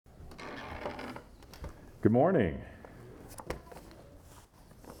Good morning. If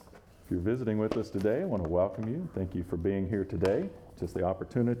you're visiting with us today, I want to welcome you. Thank you for being here today. Just the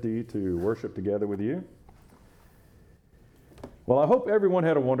opportunity to worship together with you. Well, I hope everyone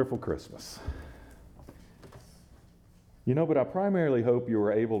had a wonderful Christmas. But I primarily hope you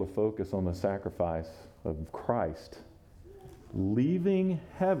were able to focus on the sacrifice of Christ, leaving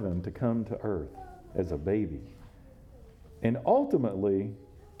heaven to come to earth as a baby, and ultimately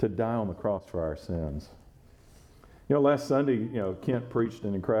to die on the cross for our sins. Last Sunday, Kent preached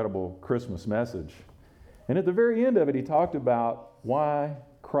an incredible Christmas message. And at the very end of it, he talked about why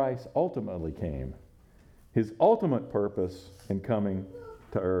Christ ultimately came. His ultimate purpose in coming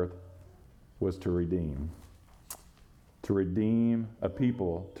to earth was to redeem a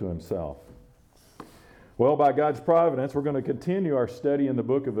people to himself. Well, by God's providence, we're going to continue our study in the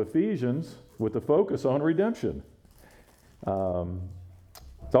book of Ephesians with the focus on redemption.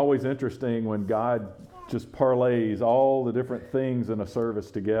 It's always interesting when God just parlays all the different things in a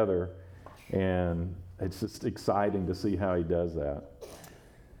service together, and it's just exciting to see how he does that.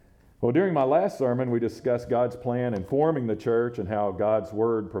 Well, during my last sermon, we discussed God's plan in forming the church and how God's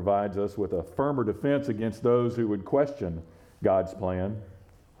word provides us with a firmer defense against those who would question God's plan.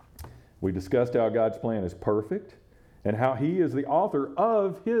 We discussed how God's plan is perfect and how he is the author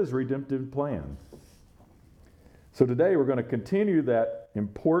of his redemptive plan. So today we're going to continue that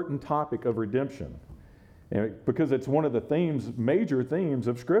important topic of redemption, because it's one of the major themes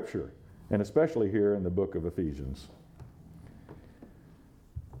of Scripture, and especially here in the book of Ephesians.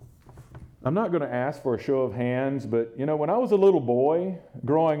 I'm not going to ask for a show of hands, but when I was a little boy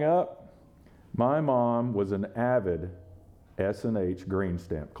growing up, my mom was an avid S&H green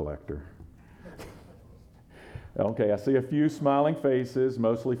stamp collector. Okay, I see a few smiling faces,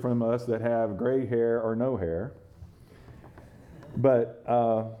 mostly from us that have gray hair or no hair. But,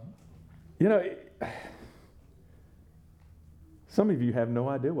 some of you have no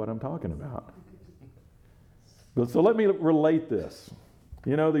idea what I'm talking about. So let me relate this.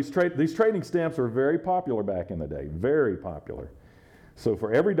 These trading stamps were very popular back in the day, very popular. So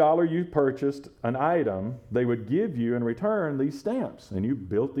for every dollar you purchased an item, they would give you in return these stamps. And you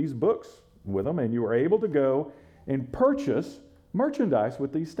built these books with them, and you were able to go and purchase merchandise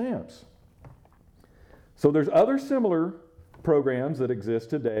with these stamps. So there's other similar programs that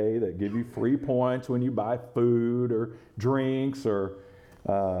exist today that give you free points when you buy food or drinks or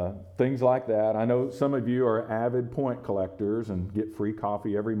things like that. I know some of you are avid point collectors and get free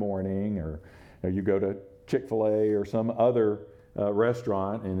coffee every morning, or you go to Chick-fil-A or some other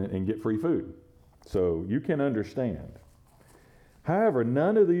restaurant and get free food. So you can understand. However,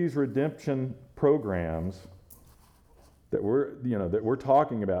 none of these redemption programs that we're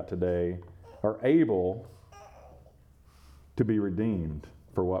talking about today are able to be redeemed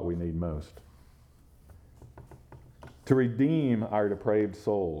for what we need most. To redeem our depraved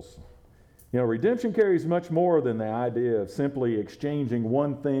souls. Redemption carries much more than the idea of simply exchanging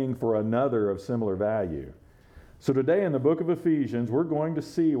one thing for another of similar value. So today in the book of Ephesians, we're going to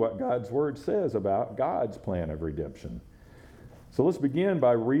see what God's word says about God's plan of redemption. So let's begin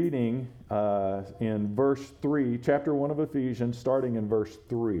by reading in verse 3, chapter 1 of Ephesians, starting in verse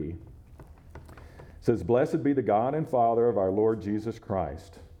 3. It says, "Blessed be the God and Father of our Lord Jesus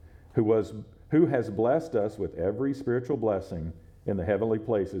Christ, who has blessed us with every spiritual blessing in the heavenly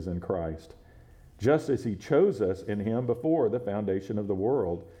places in Christ, just as he chose us in him before the foundation of the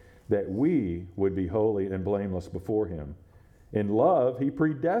world, that we would be holy and blameless before him. In love, he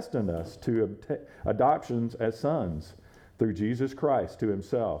predestined us to adoptions as sons through Jesus Christ to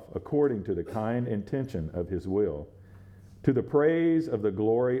himself, according to the kind intention of his will, to the praise of the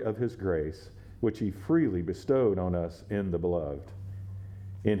glory of his grace, which he freely bestowed on us in the beloved.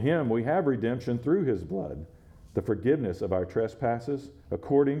 In him we have redemption through his blood, the forgiveness of our trespasses,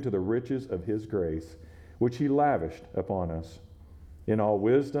 according to the riches of his grace, which he lavished upon us. In all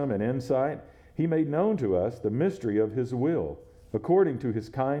wisdom and insight, he made known to us the mystery of his will, according to his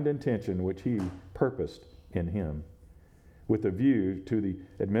kind intention, which he purposed in him, with a view to the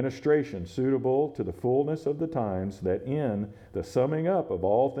administration suitable to the fullness of the times, that in the summing up of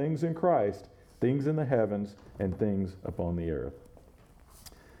all things in Christ, things in the heavens and things upon the earth."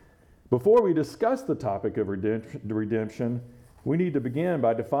 Before we discuss the topic of redemption, we need to begin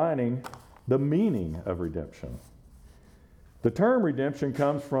by defining the meaning of redemption. The term redemption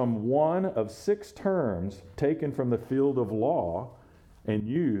comes from one of 6 terms taken from the field of law and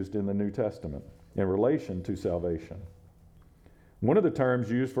used in the New Testament in relation to salvation. One of the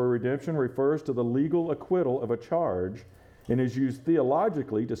terms used for redemption refers to the legal acquittal of a charge and is used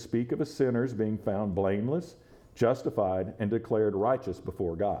theologically to speak of a sinner's being found blameless, justified, and declared righteous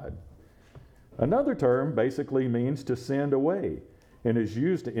before God. Another term basically means to send away and is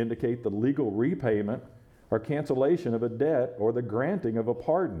used to indicate the legal repayment or cancellation of a debt or the granting of a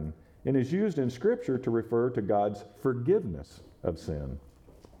pardon, and is used in Scripture to refer to God's forgiveness of sin.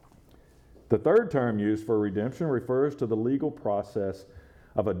 The third term used for redemption refers to the legal process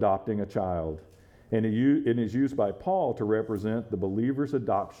of adopting a child, and it is used by Paul to represent the believer's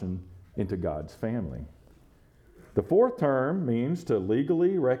adoption into God's family. The fourth term means to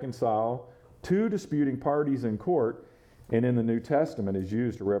legally reconcile two disputing parties in court, and in the New Testament is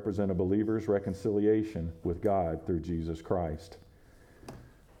used to represent a believer's reconciliation with God through Jesus Christ.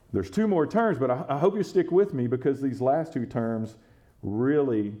 There's two more terms, but I hope you stick with me because these last two terms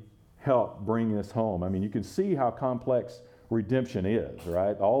really help bring this home. I mean, you can see how complex redemption is,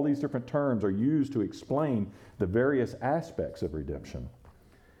 right? All these different terms are used to explain the various aspects of redemption.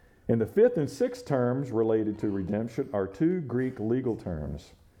 And the fifth and sixth terms related to redemption are two Greek legal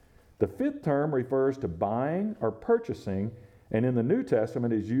terms. The fifth term refers to buying or purchasing, and in the New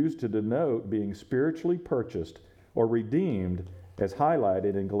Testament is used to denote being spiritually purchased or redeemed, as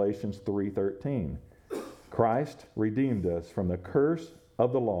highlighted in Galatians 3:13. Christ redeemed us from the curse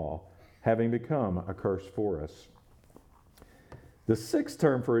of the law, having become a curse for us. The sixth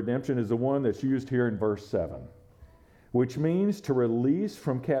term for redemption is the one that's used here in verse 7, which means to release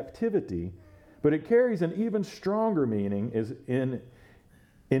from captivity, but it carries an even stronger meaning and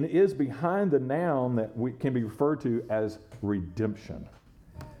is behind the noun that can be referred to as redemption.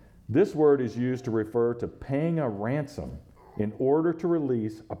 This word is used to refer to paying a ransom in order to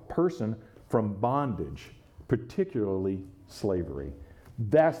release a person from bondage, particularly slavery.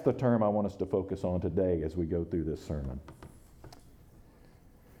 That's the term I want us to focus on today as we go through this sermon.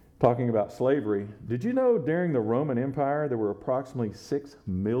 Talking about slavery, did you know during the Roman Empire there were approximately 6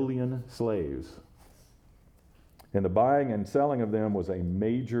 million slaves? And the buying and selling of them was a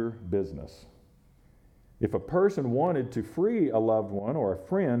major business. If a person wanted to free a loved one or a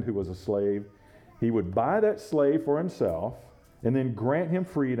friend who was a slave, he would buy that slave for himself and then grant him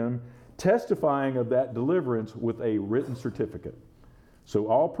freedom, testifying of that deliverance with a written certificate. So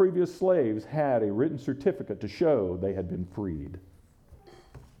all previous slaves had a written certificate to show they had been freed.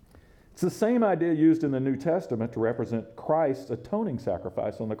 It's the same idea used in the New Testament to represent Christ's atoning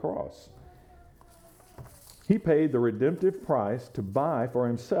sacrifice on the cross. He paid the redemptive price to buy for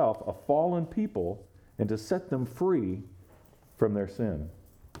himself a fallen people and to set them free from their sin.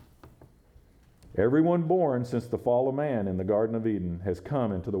 Everyone born since the fall of man in the Garden of Eden has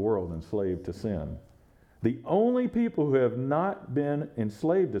come into the world enslaved to sin. The only people who have not been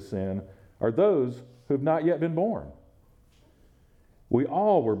enslaved to sin are those who have not yet been born. We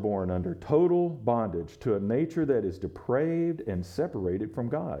all were born under total bondage to a nature that is depraved and separated from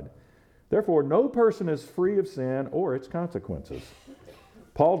God. Therefore, no person is free of sin or its consequences.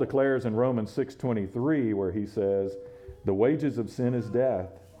 Paul declares in Romans 6:23, where he says, the wages of sin is death.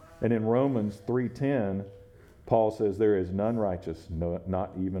 And in Romans 3:10, Paul says, there is none righteous, no,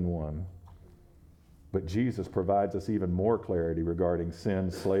 not even one. But Jesus provides us even more clarity regarding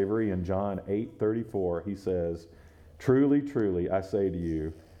sin's slavery. In John 8:34, he says, truly, truly, I say to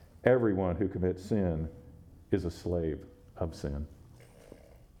you, everyone who commits sin is a slave of sin.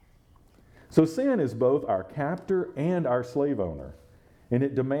 So sin is both our captor and our slave owner, and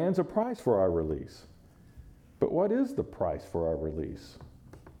it demands a price for our release. But what is the price for our release?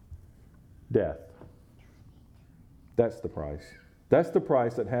 Death. That's the price. That's the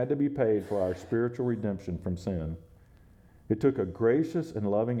price that had to be paid for our spiritual redemption from sin. It took a gracious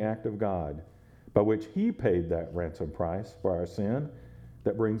and loving act of God by which he paid that ransom price for our sin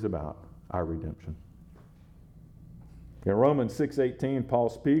that brings about our redemption. In Romans 6:18, Paul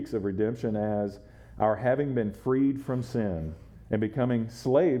speaks of redemption as our having been freed from sin and becoming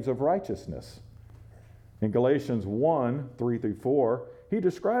slaves of righteousness. In Galatians 1:3-4, he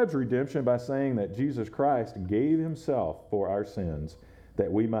describes redemption by saying that Jesus Christ gave himself for our sins, that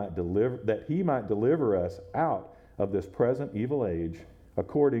he might deliver us out of this present evil age,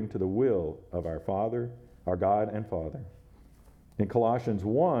 according to the will of our Father, our God and Father. In Colossians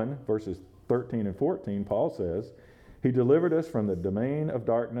 1, verses 13 and 14, Paul says, he delivered us from the domain of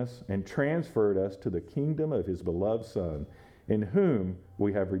darkness and transferred us to the kingdom of his beloved Son, in whom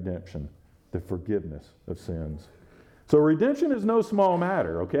we have redemption, the forgiveness of sins. So redemption is no small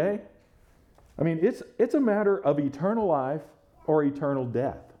matter, okay? I mean, it's a matter of eternal life or eternal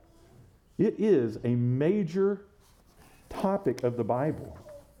death. It is a major topic of the Bible,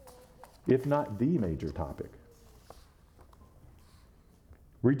 if not the major topic.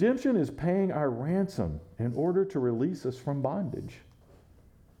 Redemption is paying our ransom in order to release us from bondage.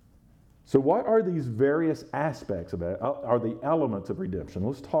 So what are these various aspects of it? Are the elements of redemption?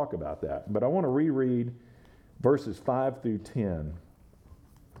 Let's talk about that. But I want to reread verses 5 through 10.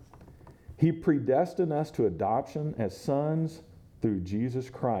 He predestined us to adoption as sons through Jesus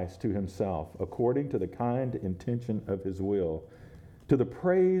Christ to himself, according to the kind intention of his will, to the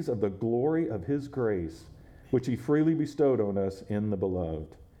praise of the glory of his grace, which he freely bestowed on us in the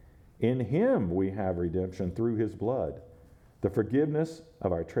beloved. In him we have redemption through his blood, the forgiveness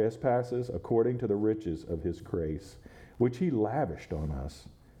of our trespasses according to the riches of his grace, which he lavished on us.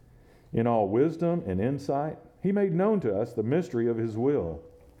 In all wisdom and insight, he made known to us the mystery of his will,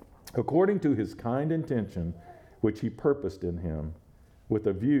 according to his kind intention, which he purposed in him, with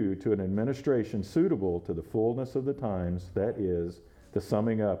a view to an administration suitable to the fullness of the times, that is, the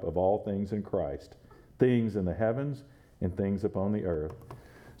summing up of all things in Christ, things in the heavens and things upon the earth.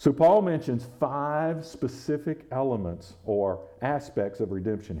 So Paul mentions 5 specific elements or aspects of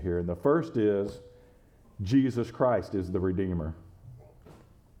redemption here. And the first is Jesus Christ is the Redeemer.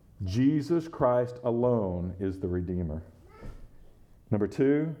 Jesus Christ alone is the Redeemer. Number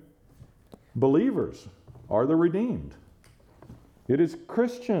 2, believers are the redeemed. It is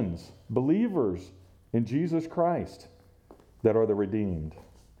Christians, believers in Jesus Christ, that are the redeemed.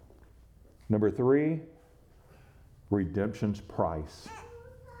 Number 3, redemption's price.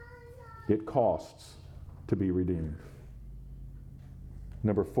 It costs to be redeemed.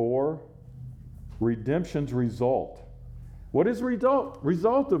 Number 4, redemption's result. What is the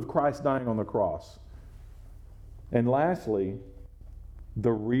result of Christ dying on the cross? And lastly,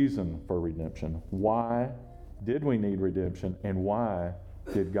 the reason for redemption. Why did we need redemption, and why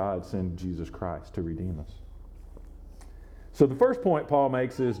did God send Jesus Christ to redeem us? So the first point Paul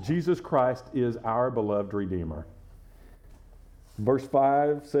makes is Jesus Christ is our beloved Redeemer. Verse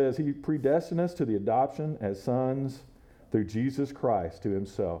 5 says, he predestined us to the adoption as sons through Jesus Christ to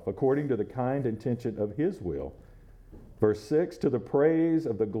himself, according to the kind intention of his will. Verse 6, to the praise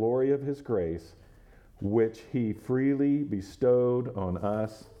of the glory of his grace, which he freely bestowed on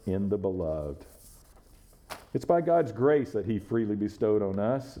us in the beloved. It's by God's grace that he freely bestowed on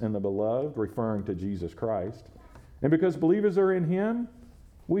us in the beloved, referring to Jesus Christ. And because believers are in him,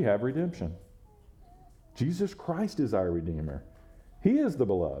 we have redemption. Jesus Christ is our Redeemer. He is the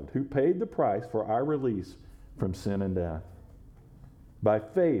beloved who paid the price for our release from sin and death. By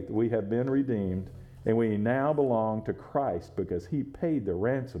faith, we have been redeemed, and we now belong to Christ because he paid the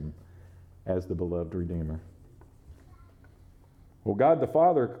ransom as the beloved Redeemer. Well, God the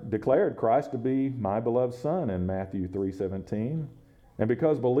Father declared Christ to be my beloved Son in Matthew 3:17. And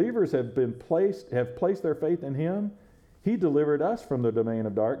because believers have placed their faith in him, he delivered us from the domain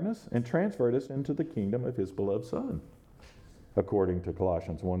of darkness and transferred us into the kingdom of his beloved Son, according to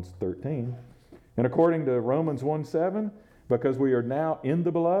Colossians 1:13. And according to Romans 1:7, because we are now in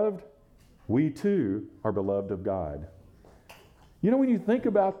the beloved, we too are beloved of God. You know, when you think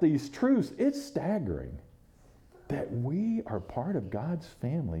about these truths, it's staggering that we are part of God's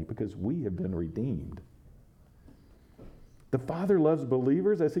family because we have been redeemed. The Father loves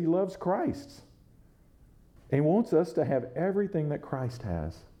believers as he loves Christ's and wants us to have everything that Christ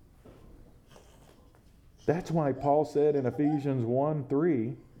has. That's why Paul said in Ephesians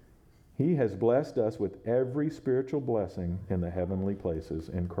 1:3, he has blessed us with every spiritual blessing in the heavenly places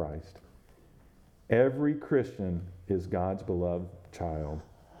in Christ. Every Christian is God's beloved child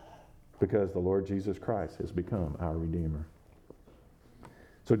because the Lord Jesus Christ has become our Redeemer.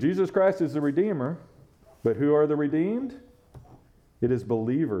 So Jesus Christ is the Redeemer, but who are the redeemed? It is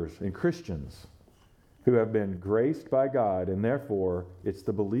believers and Christians who have been graced by God, and therefore it's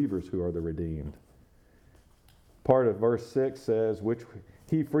the believers who are the redeemed. Part of verse 6 says, which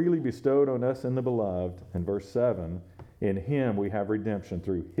he freely bestowed on us in the beloved. And verse 7, in him we have redemption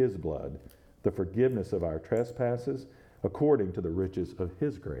through his blood, the forgiveness of our trespasses, according to the riches of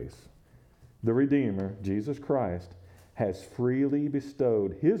his grace. The Redeemer, Jesus Christ, has freely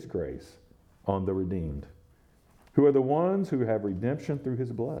bestowed his grace on the redeemed, who are the ones who have redemption through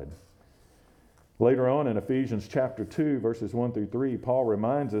his blood. Later on in Ephesians chapter 2, verses 1 through 3, Paul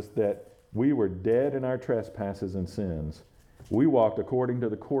reminds us that we were dead in our trespasses and sins. We walked according to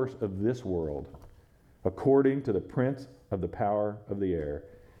the course of this world, according to the prince of the power of the air.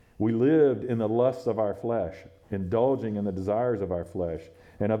 We lived in the lusts of our flesh, indulging in the desires of our flesh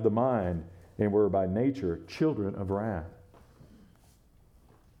and of the mind, and were by nature children of wrath.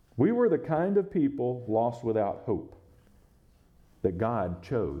 We were the kind of people lost without hope that God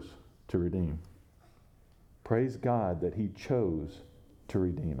chose to redeem. Praise God that he chose to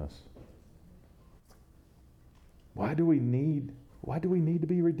redeem us. Why do we need to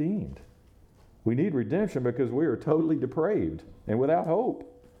be redeemed? We need redemption because we are totally depraved and without hope.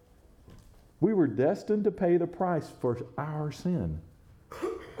 We were destined to pay the price for our sin.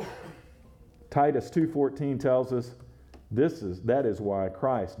 Titus 2:14 tells us that is why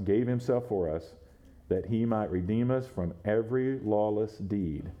Christ gave himself for us, that he might redeem us from every lawless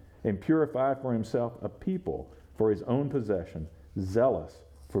deed and purify for himself a people for his own possession, zealous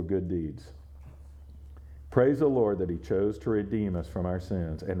for good deeds. Praise the Lord that he chose to redeem us from our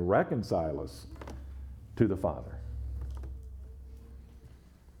sins and reconcile us to the Father.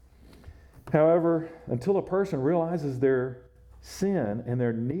 However, until a person realizes their sin and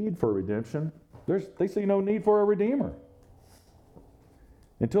their need for redemption, they see no need for a redeemer.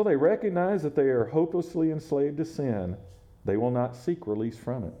 Until they recognize that they are hopelessly enslaved to sin, they will not seek release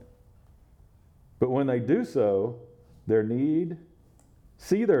from it. But when they do so,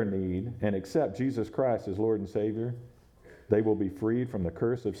 see their need, and accept Jesus Christ as Lord and Savior, they will be freed from the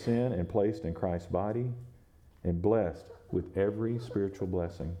curse of sin and placed in Christ's body and blessed with every spiritual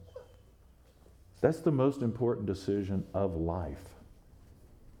blessing. That's the most important decision of life.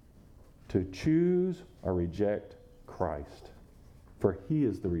 To choose or reject Christ, for he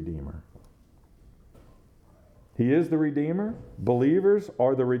is the Redeemer. He is the Redeemer. Believers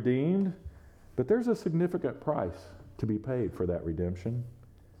are the redeemed, but there's a significant price to be paid for that redemption.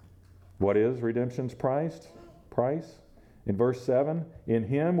 What is redemption's price? In verse 7, in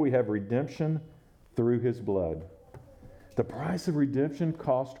him we have redemption through his blood. The price of redemption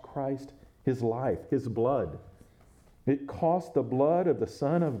cost Christ his life, his blood. It cost the blood of the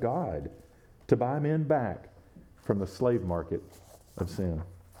Son of God to buy men back from the slave market of sin.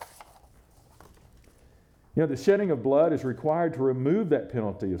 The shedding of blood is required to remove that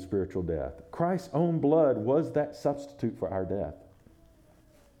penalty of spiritual death. Christ's own blood was that substitute for our death.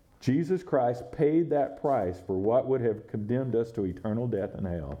 Jesus Christ paid that price for what would have condemned us to eternal death and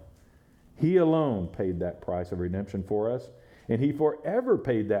hell. He alone paid that price of redemption for us, and he forever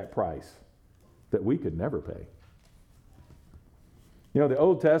paid that price that we could never pay. In the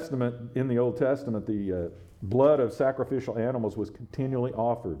Old Testament, the blood of sacrificial animals was continually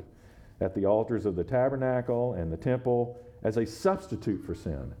offered at the altars of the tabernacle and the temple as a substitute for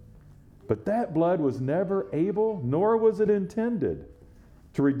sin. But that blood was never able, nor was it intended,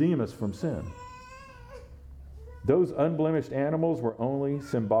 to redeem us from sin. Those unblemished animals were only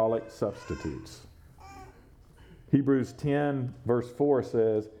symbolic substitutes. Hebrews 10 verse 4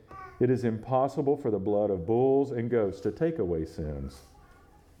 says, "It is impossible for the blood of bulls and goats to take away sins."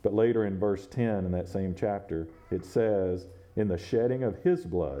 But later in verse 10 in that same chapter, it says, "In the shedding of his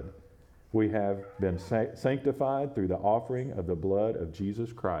blood, we have been sanctified through the offering of the blood of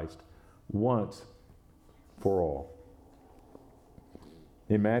Jesus Christ once for all."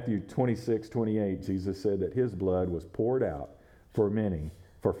 In Matthew 26:28, Jesus said that his blood was poured out for many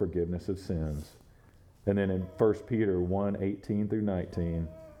for forgiveness of sins. And then in 1 Peter 1:18 through 19,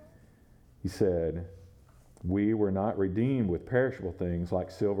 he said, "We were not redeemed with perishable things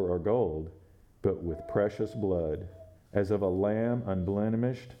like silver or gold, but with precious blood, as of a lamb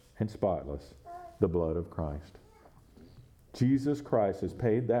unblemished and spotless, the blood of Christ." Jesus Christ has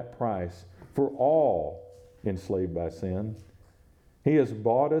paid that price for all enslaved by sin. He has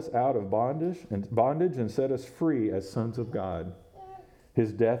bought us out of bondage and set us free as sons of God.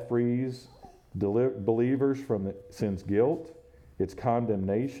 His death frees believers from sin's guilt, its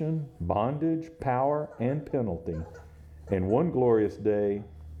condemnation, bondage, power, and penalty. And one glorious day,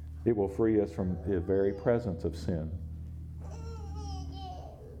 it will free us from the very presence of sin.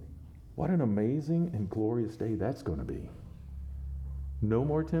 What an amazing and glorious day that's going to be. No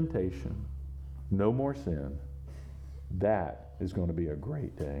more temptation, no more sin. That is going to be a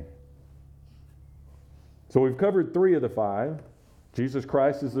great day. So we've covered 3 of the 5. Jesus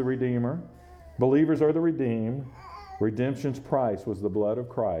Christ is the Redeemer. Believers are the redeemed. Redemption's price was the blood of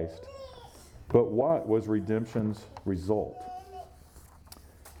Christ. But what was redemption's result?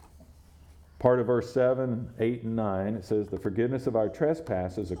 Part of verse 7, 8, and 9, it says, "The forgiveness of our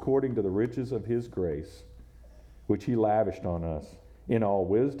trespasses according to the riches of his grace, which he lavished on us, in all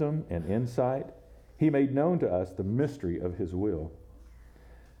wisdom and insight, he made known to us the mystery of his will."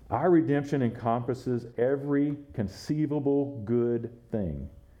 Our redemption encompasses every conceivable good thing.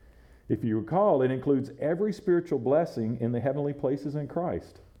 If you recall, it includes every spiritual blessing in the heavenly places in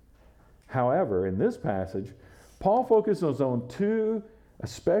Christ. However, in this passage, Paul focuses on 2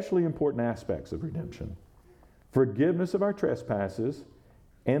 especially important aspects of redemption: forgiveness of our trespasses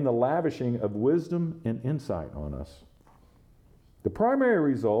and the lavishing of wisdom and insight on us. The primary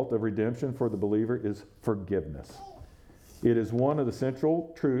result of redemption for the believer is forgiveness. It is one of the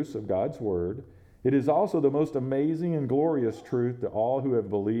central truths of God's Word. It is also the most amazing and glorious truth to all who have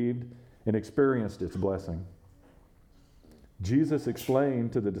believed and experienced its blessing. Jesus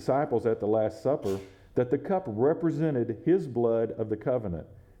explained to the disciples at the Last Supper that the cup represented his blood of the covenant,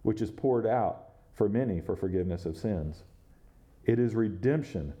 which is poured out for many for forgiveness of sins. It is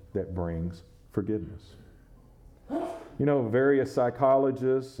redemption that brings forgiveness. You know, various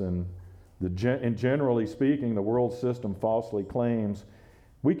psychologists and generally speaking, the world system falsely claims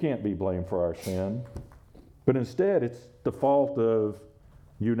we can't be blamed for our sin, but instead it's the fault of,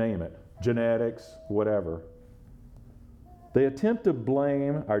 you name it, genetics, whatever. They attempt to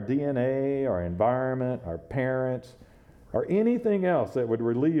blame our DNA, our environment, our parents, or anything else that would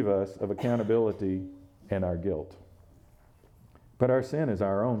relieve us of accountability and our guilt. But our sin is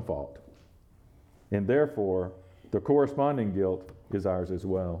our own fault, and therefore the corresponding guilt is ours as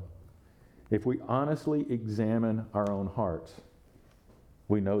well. If we honestly examine our own hearts,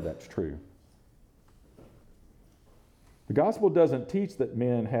 we know that's true. The gospel doesn't teach that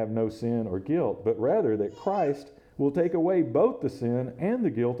men have no sin or guilt, but rather that Christ will take away both the sin and the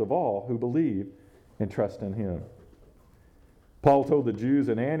guilt of all who believe and trust in him. Paul told the Jews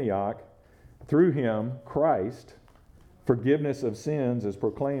in Antioch, through him, Christ, forgiveness of sins is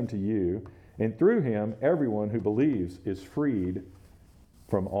proclaimed to you, and through him, everyone who believes is freed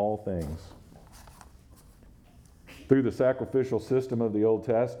from all things. Through the sacrificial system of the Old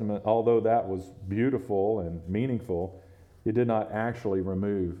Testament, although that was beautiful and meaningful, it did not actually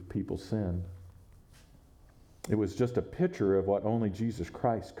remove people's sin. It was just a picture of what only Jesus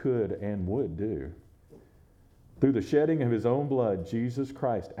Christ could and would do. Through the shedding of his own blood, Jesus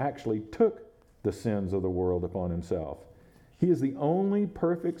Christ actually took the sins of the world upon himself. He is the only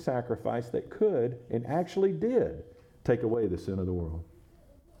perfect sacrifice that could and actually did take away the sin of the world.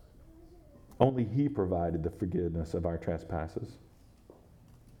 Only he provided the forgiveness of our trespasses.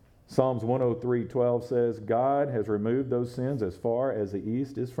 Psalms 103:12 says, God has removed those sins as far as the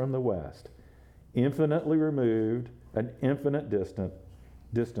east is from the west, infinitely removed, an infinite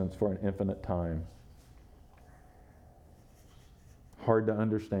distance for an infinite time. Hard to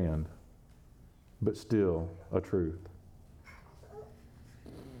understand, but still a truth.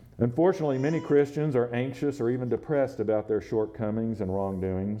 Unfortunately, many Christians are anxious or even depressed about their shortcomings and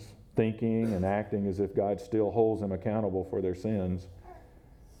wrongdoings, thinking and acting as if God still holds them accountable for their sins.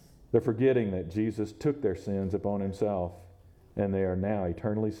 They're forgetting that Jesus took their sins upon himself, and they are now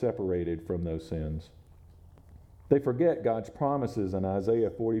eternally separated from those sins. They forget God's promises in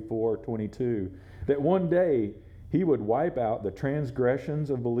Isaiah 44:22, that one day he would wipe out the transgressions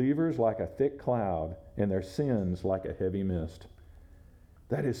of believers like a thick cloud and their sins like a heavy mist.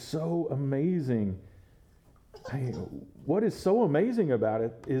 That is so amazing. What is so amazing about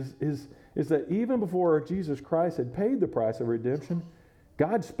it is that even before Jesus Christ had paid the price of redemption,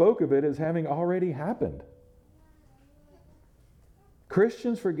 God spoke of it as having already happened.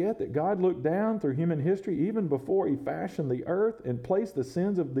 Christians forget that God looked down through human history even before he fashioned the earth and placed the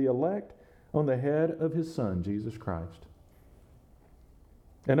sins of the elect on the head of his Son, Jesus Christ.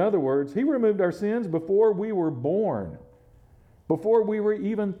 In other words, he removed our sins before we were born. Before we were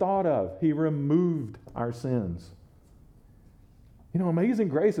even thought of, he removed our sins. You know, amazing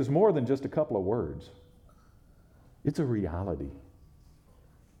grace is more than just a couple of words. It's a reality.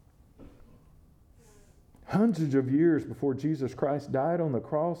 Hundreds of years before Jesus Christ died on the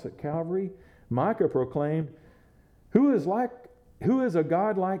cross at Calvary, Micah proclaimed, Who is a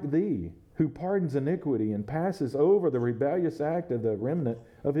God like thee, who pardons iniquity and passes over the rebellious act of the remnant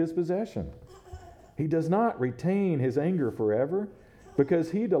of his possession? He does not retain his anger forever,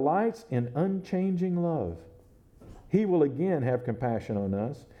 because he delights in unchanging love. He will again have compassion on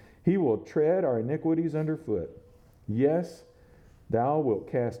us. He will tread our iniquities underfoot. Yes, thou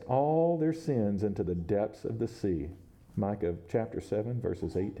wilt cast all their sins into the depths of the sea. Micah chapter 7,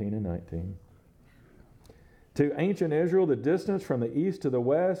 verses 18 and 19. To ancient Israel, the distance from the east to the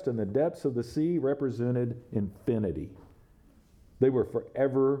west and the depths of the sea represented infinity. They were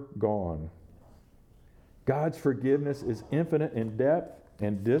forever gone. God's forgiveness is infinite in depth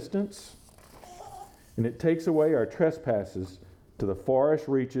and distance, and it takes away our trespasses to the farthest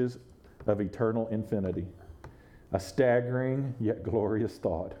reaches of eternal infinity. A staggering yet glorious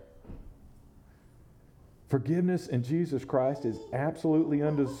thought. Forgiveness in Jesus Christ is absolutely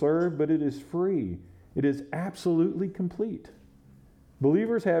undeserved, but it is free. It is absolutely complete.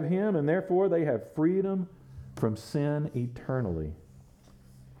 Believers have him, and therefore they have freedom from sin eternally.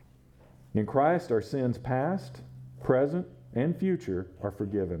 In Christ, our sins past, present, and future are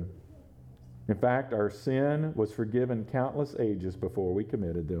forgiven. In fact, our sin was forgiven countless ages before we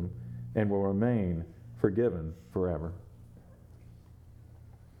committed them and will remain forgiven forever.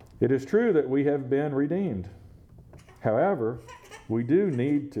 It is true that we have been redeemed. However, we do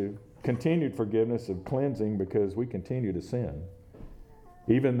need to continued forgiveness of cleansing because we continue to sin.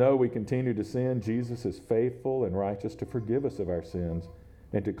 Even though we continue to sin, Jesus is faithful and righteous to forgive us of our sins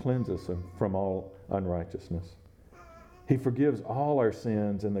and to cleanse us from all unrighteousness. He forgives all our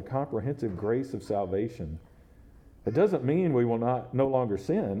sins in the comprehensive grace of salvation. It doesn't mean we will no longer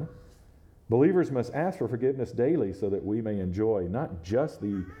sin. Believers must ask for forgiveness daily so that we may enjoy not just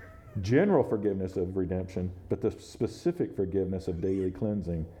the general forgiveness of redemption, but the specific forgiveness of daily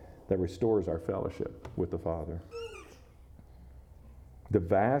cleansing that restores our fellowship with the Father. The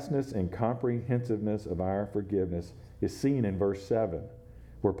vastness and comprehensiveness of our forgiveness is seen in verse 7,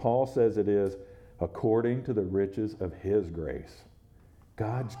 where Paul says it is according to the riches of His grace.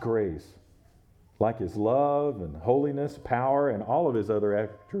 God's grace, like His love and holiness, power, and all of His other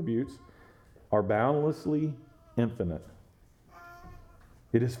attributes, are boundlessly infinite.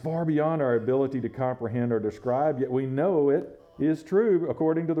 It is far beyond our ability to comprehend or describe, yet we know it is true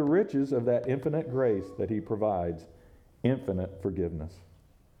according to the riches of that infinite grace that He provides. Infinite forgiveness.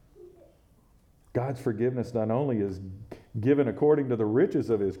 God's forgiveness not only is given according to the riches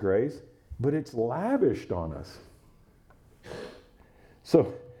of His grace, but it's lavished on us.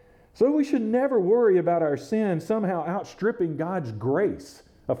 So we should never worry about our sin somehow outstripping God's grace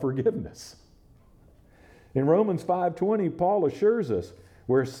of forgiveness. In Romans 5:20, Paul assures us,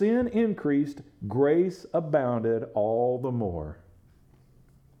 where sin increased, grace abounded all the more.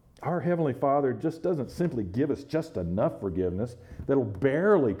 Our Heavenly Father just doesn't simply give us just enough forgiveness that'll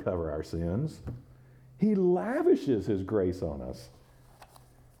barely cover our sins. He lavishes His grace on us.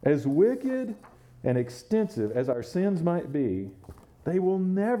 As wicked and extensive as our sins might be, they will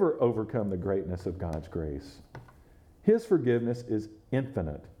never overcome the greatness of God's grace. His forgiveness is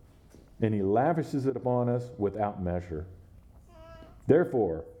infinite, and He lavishes it upon us without measure.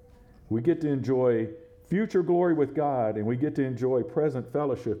 Therefore, we get to enjoy future glory with God, and we get to enjoy present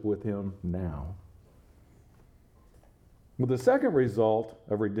fellowship with Him now. Well, the second result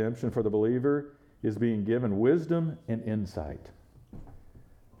of redemption for the believer is being given wisdom and insight.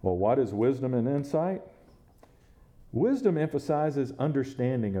 Well, what is wisdom and insight? Wisdom emphasizes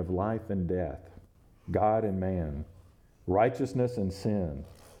understanding of life and death, God and man, righteousness and sin,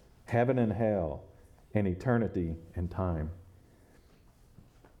 heaven and hell, and eternity and time.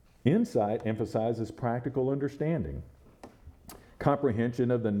 Insight emphasizes practical understanding, comprehension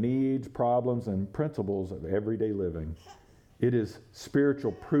of the needs, problems, and principles of everyday living. It is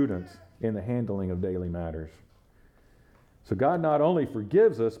spiritual prudence in the handling of daily matters. So God not only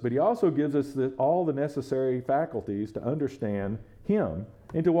forgives us, but He also gives us all the necessary faculties to understand Him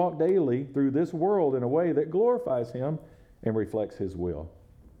and to walk daily through this world in a way that glorifies Him and reflects His will.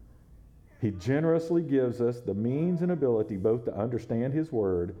 He generously gives us the means and ability both to understand His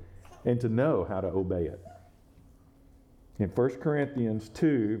Word and to know how to obey it. In 1 Corinthians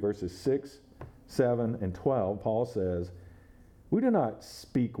 2, verses 6, 7, and 12, Paul says, "We do not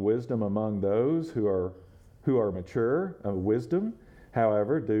speak wisdom among those who are mature of wisdom.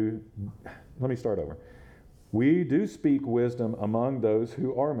 We do speak wisdom among those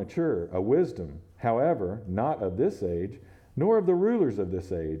who are mature of wisdom. However, not of this age, nor of the rulers of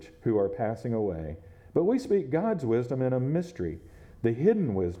this age who are passing away. But we speak God's wisdom in a mystery, the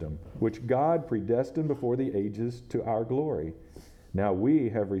hidden wisdom, which God predestined before the ages to our glory. Now we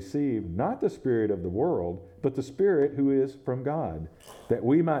have received not the spirit of the world, but the Spirit who is from God, that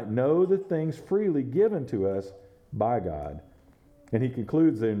we might know the things freely given to us by God." And he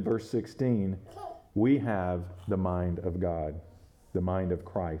concludes in verse 16, "We have the mind of God," the mind of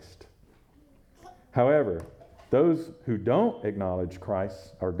Christ. However, those who don't acknowledge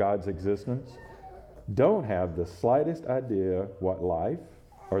Christ or God's existence don't have the slightest idea what life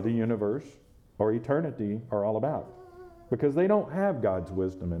or the universe or eternity are all about, because they don't have God's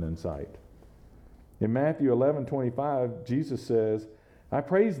wisdom and insight. In Matthew 11:25, Jesus says, "I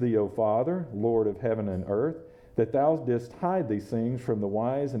praise thee, O Father, Lord of heaven and earth, that thou didst hide these things from the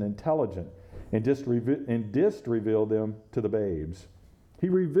wise and intelligent, and didst reveal them to the babes." He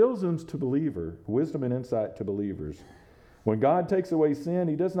reveals them to believers, wisdom and insight to believers. When God takes away sin,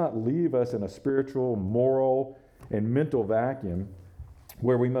 He does not leave us in a spiritual, moral, and mental vacuum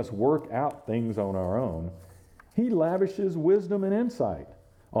where we must work out things on our own. He lavishes wisdom and insight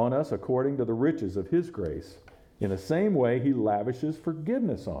on us according to the riches of His grace. In the same way, He lavishes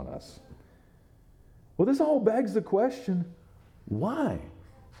forgiveness on us. Well, this all begs the question, why?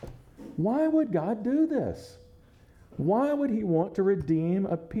 Why would God do this? Why would He want to redeem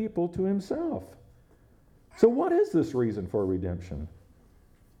a people to Himself? So what is this reason for redemption?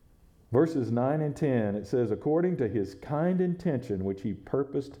 Verses 9 and 10, it says, "According to His kind intention which He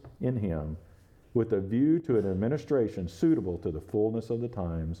purposed in Him, with a view to an administration suitable to the fullness of the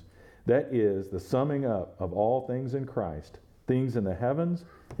times, That is the summing up of all things in Christ, things in the heavens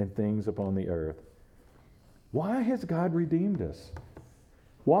and things upon the earth. Why has God redeemed us?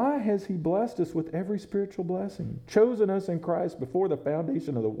 Why has He blessed us with every spiritual blessing, chosen us in Christ before the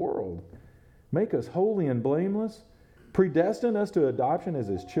foundation of the world, make us holy and blameless, predestined us to adoption as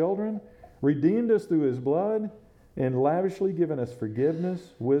His children, redeemed us through His blood, and lavishly given us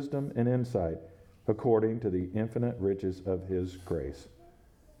forgiveness, wisdom, and insight according to the infinite riches of His grace?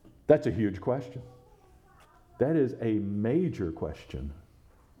 That's a huge question. That is a major question.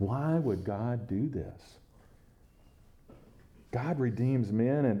 Why would God do this? God redeems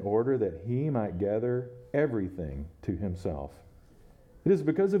men in order that He might gather everything to Himself. It is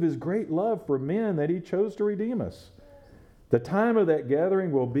because of His great love for men that He chose to redeem us. The time of that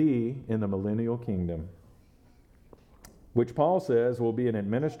gathering will be in the millennial kingdom, which Paul says will be an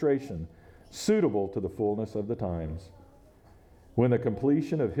administration suitable to the fullness of the times. When the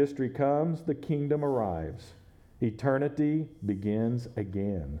completion of history comes, the kingdom arrives. Eternity begins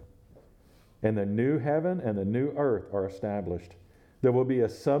again. And the new heaven and the new earth are established. There will be a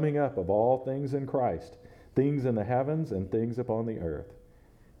summing up of all things in Christ, things in the heavens and things upon the earth.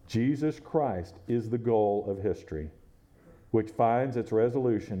 Jesus Christ is the goal of history, which finds its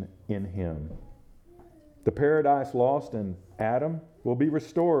resolution in Him. The paradise lost in Adam will be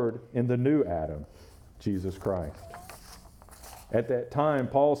restored in the new Adam, Jesus Christ. At that time,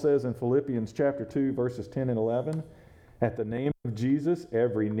 Paul says in Philippians chapter 2, verses 10 and 11, at the name of Jesus,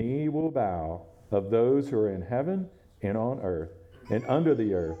 every knee will bow of those who are in heaven and on earth and under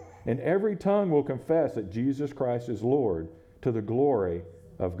the earth, and every tongue will confess that Jesus Christ is Lord, to the glory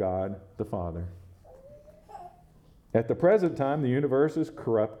of God the Father. At the present time, the universe is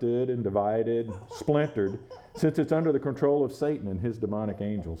corrupted and divided, splintered, since it's under the control of Satan and his demonic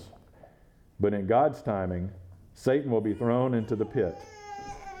angels. But in God's timing, Satan will be thrown into the pit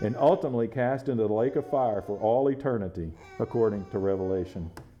and ultimately cast into the lake of fire for all eternity, according to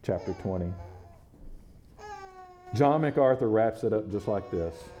Revelation chapter 20. John MacArthur wraps it up just like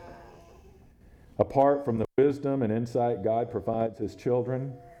this. Apart from the wisdom and insight God provides His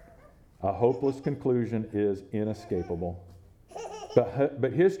children, a hopeless conclusion is inescapable.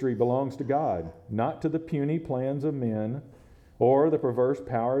 But history belongs to God, not to the puny plans of men or the perverse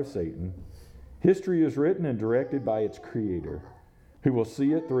power of Satan. History is written and directed by its Creator, who will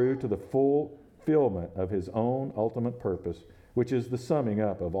see it through to the fulfillment of His own ultimate purpose, which is the summing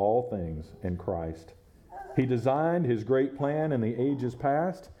up of all things in Christ. He designed His great plan in the ages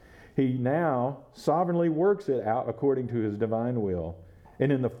past. He now sovereignly works it out according to His divine will.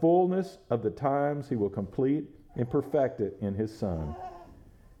 And in the fullness of the times, He will complete and perfect it in His Son,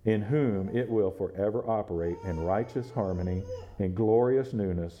 in whom it will forever operate in righteous harmony and glorious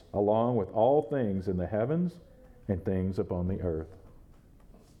newness, along with all things in the heavens and things upon the earth.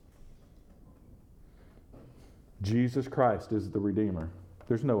 Jesus Christ is the Redeemer.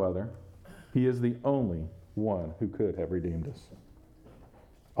 There's no other. He is the only one who could have redeemed us.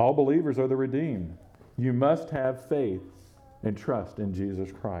 All believers are the redeemed. You must have faith and trust in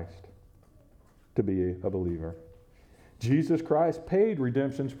Jesus Christ to be a believer. Jesus Christ paid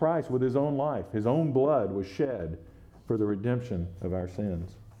redemption's price with His own life. His own blood was shed for the redemption of our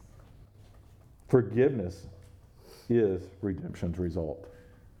sins. Forgiveness is redemption's result.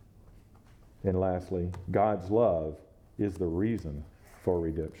 And lastly, God's love is the reason for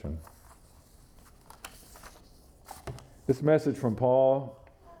redemption. This message from Paul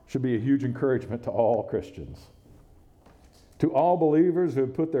should be a huge encouragement to all Christians, to all believers who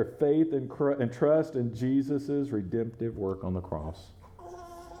have put their faith and trust in Jesus' redemptive work on the cross.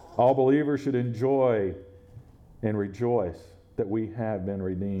 All believers should enjoy and rejoice that we have been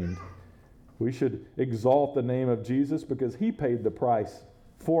redeemed. We should exalt the name of Jesus because He paid the price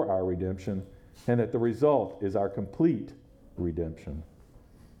for our redemption, and that the result is our complete redemption.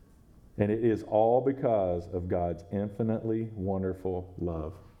 And it is all because of God's infinitely wonderful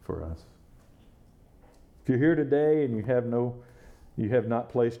love for us. If you're here today and you have not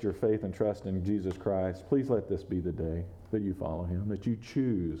placed your faith and trust in Jesus Christ, please let this be the day that you follow Him, that you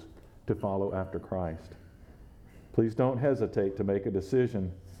choose to follow after Christ. Please don't hesitate to make a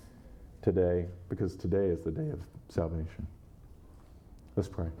decision today, because today is the day of salvation. Let's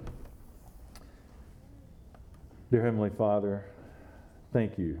pray. Dear Heavenly Father,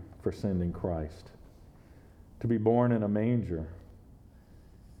 thank You for sending Christ to be born in a manger,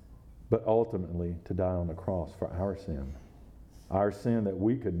 but ultimately to die on the cross for our sin that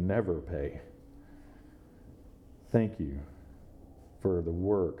we could never pay. Thank You for the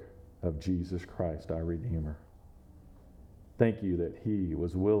work of Jesus Christ, our Redeemer. Thank You that He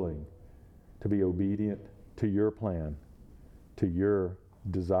was willing to be obedient to Your plan, to Your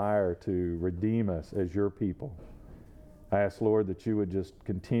desire to redeem us as your people. I ask, Lord, that you would just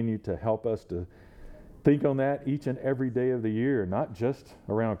continue to help us to think on that each and every day of the year, not just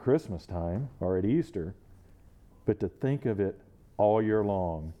around Christmas time or at Easter, but to think of it all year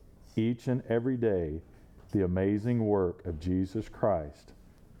long, each and every day, the amazing work of Jesus Christ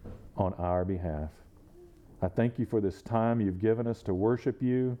on our behalf. I thank you for this time you've given us to worship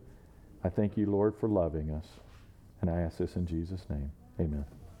you. I thank you, Lord, for loving us. And I ask this in Jesus' name. Amen.